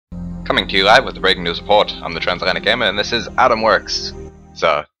Coming to you live with the breaking news report. I'm the Transatlantic Gamer, and this is Atomworks. It's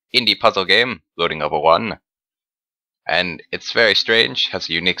a indie puzzle game, loading level 1. And it's very strange, has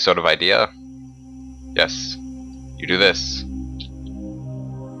a unique sort of idea. Yes, you do this.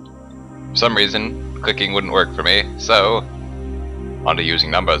 For some reason, clicking wouldn't work for me, so on to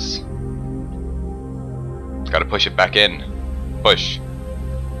using numbers. Gotta push it back in. Push.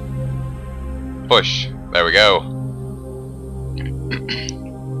 Push. There we go.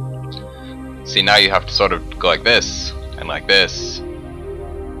 See, now you have to sort of go like this, and like this.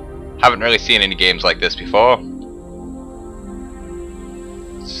 Haven't really seen any games like this before.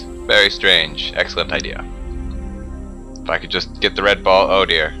 It's very strange. Excellent idea. If I could just get the red ball. Oh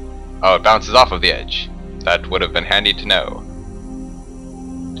dear. Oh, it bounces off of the edge. That would have been handy to know.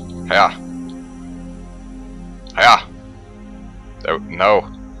 Hiya. Hiya. There, no.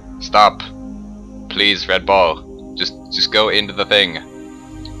 Stop. Please, red ball. Just go into the thing.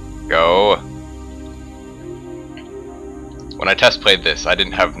 Go. When I test played this, I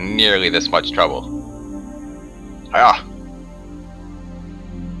didn't have nearly this much trouble. Hiya!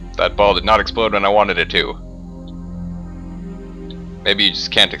 That ball did not explode when I wanted it to. Maybe you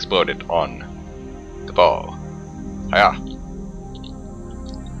just can't explode it on the ball. Hiya!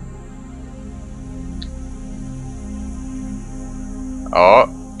 Oh,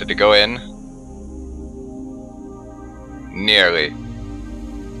 did it go in? Nearly.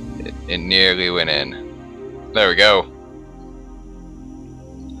 It nearly went in. There we go.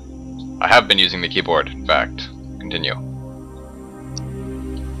 I have been using the keyboard, in fact. Continue.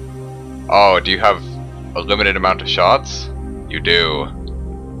 Oh, do you have a limited amount of shots? You do.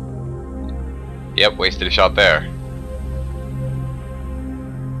 Yep, wasted a shot there.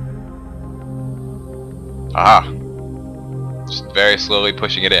 Aha! Just very slowly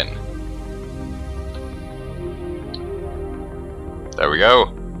pushing it in. There we go.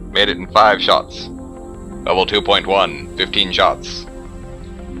 Made it in 5 shots. Level 2.1, 15 shots.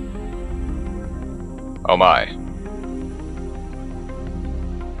 Oh my.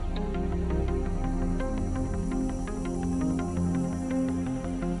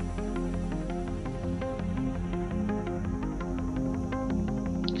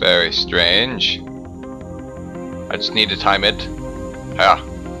 Very strange. I just need to time it. Ah.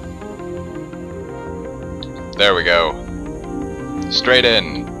 There we go. Straight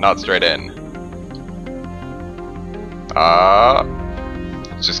in, not straight in.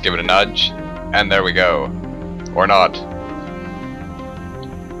 Let's just give it a nudge. And there we go. Or not.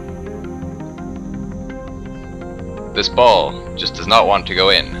 This ball just does not want to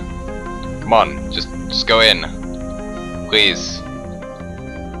go in. Come on, just go in. Please.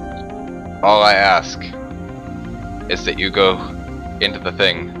 All I ask is that you go into the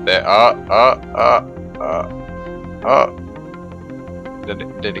thing. There.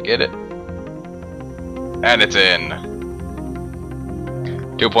 Did it get it? And it's in.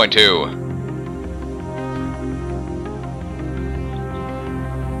 2.2.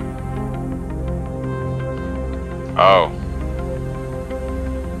 Oh.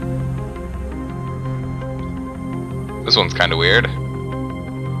 This one's kinda weird.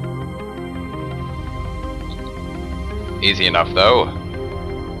 Easy enough though.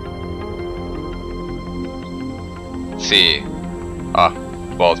 Let's see.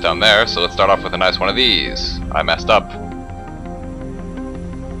 The ball's down there, so let's start off with a nice one of these. I messed up.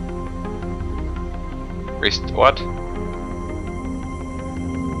 What?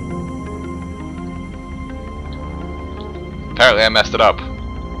 Apparently I messed it up.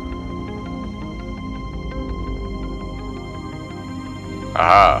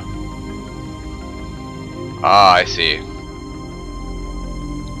 Aha. Ah, I see.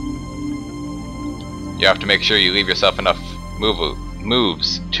 You have to make sure you leave yourself enough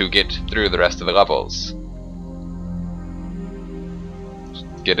moves to get through the rest of the levels.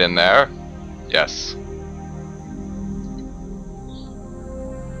 Get in there. Yes.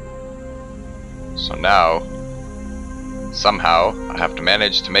 So now, somehow, I have to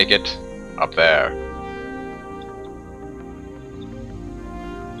manage to make it up there.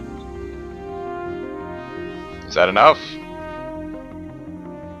 Is that enough?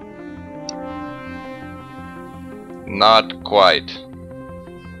 Not quite.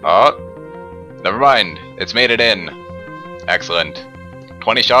 Oh, never mind. It's made it in. Excellent.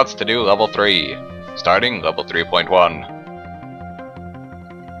 20 shots to do level 3. Starting level 3.1.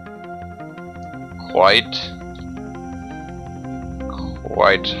 Quite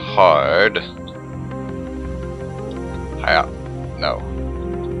hard. Hiya. No.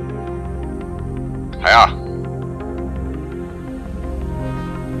 Hiya.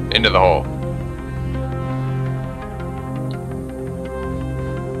 Into the hole.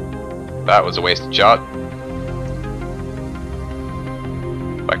 That was a wasted shot.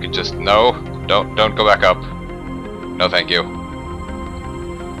 If I could just... No! Don't go back up. No thank you.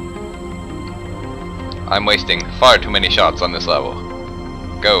 I'm wasting far too many shots on this level.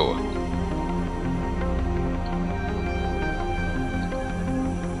 Go.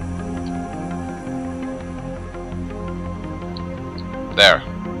 There.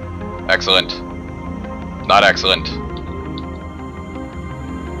 Excellent. Not excellent.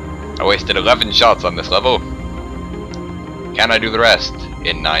 I wasted 11 shots on this level. Can I do the rest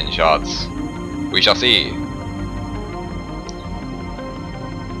in 9 shots? We shall see.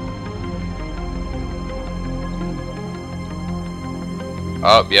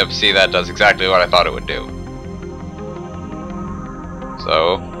 Oh, yep, see, that does exactly what I thought it would do.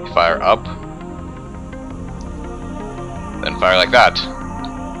 So, fire up. Then fire like that.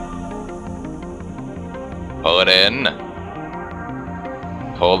 Pull it in.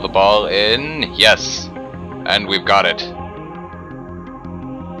 Pull the ball in. Yes. And we've got it.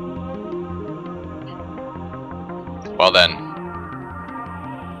 Well then.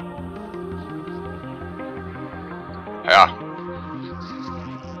 Yeah.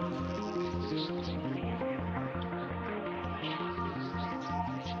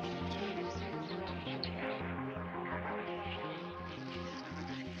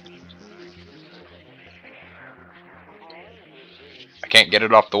 I can't get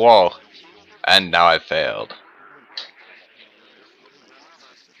it off the wall. And now I've failed.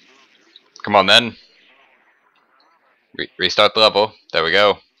 Come on then. Restart the level. There we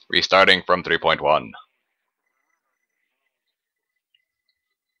go. Restarting from 3.1.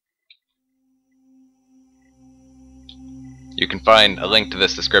 You can find a link to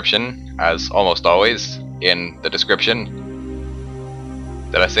this description, as almost always, in the description.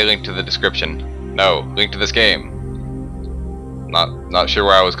 Did I say link to the description? No, link to this game. Not sure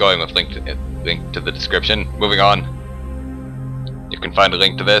where I was going with link to the description. Moving on. You can find a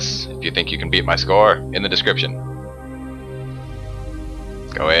link to this, if you think you can beat my score, in the description.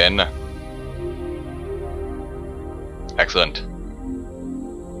 Go in. Excellent.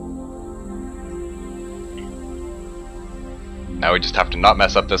 Now we just have to not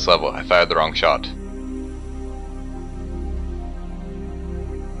mess up this level. I fired the wrong shot.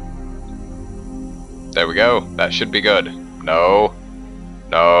 There we go. That should be good. No.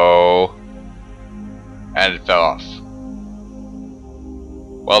 No. And it fell off.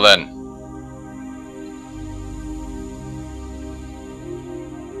 Well then.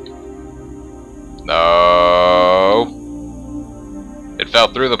 No. It fell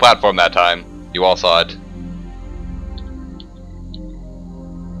through the platform that time. You all saw it.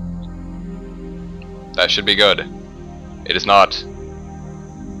 That should be good. It is not.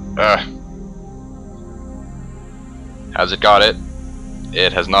 Has it got it?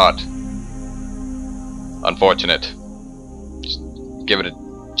 It has not. Unfortunate. Just give it a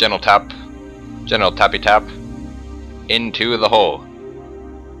gentle tap. Gentle tappy tap. Into the hole.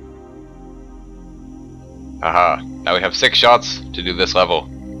 Haha. Now we have 6 shots to do this level.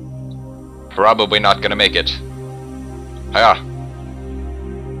 Probably not gonna make it. Hiya.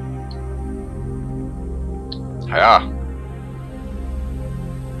 Hiya.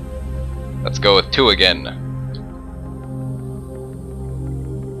 Let's go with 2 again.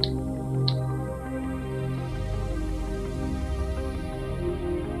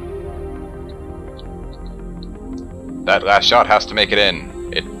 That last shot has to make it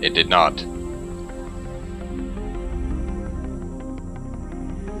in. It did not.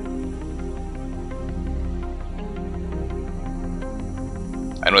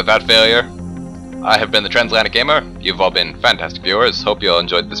 And with that failure, I have been the Transatlantic Gamer. You've all been fantastic viewers. Hope you all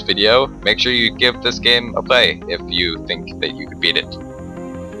enjoyed this video. Make sure you give this game a play if you think that you could beat it.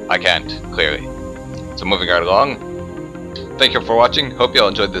 I can't, clearly. So moving right along. Thank you for watching. Hope you all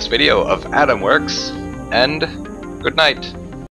enjoyed this video of Atomworks. And good night.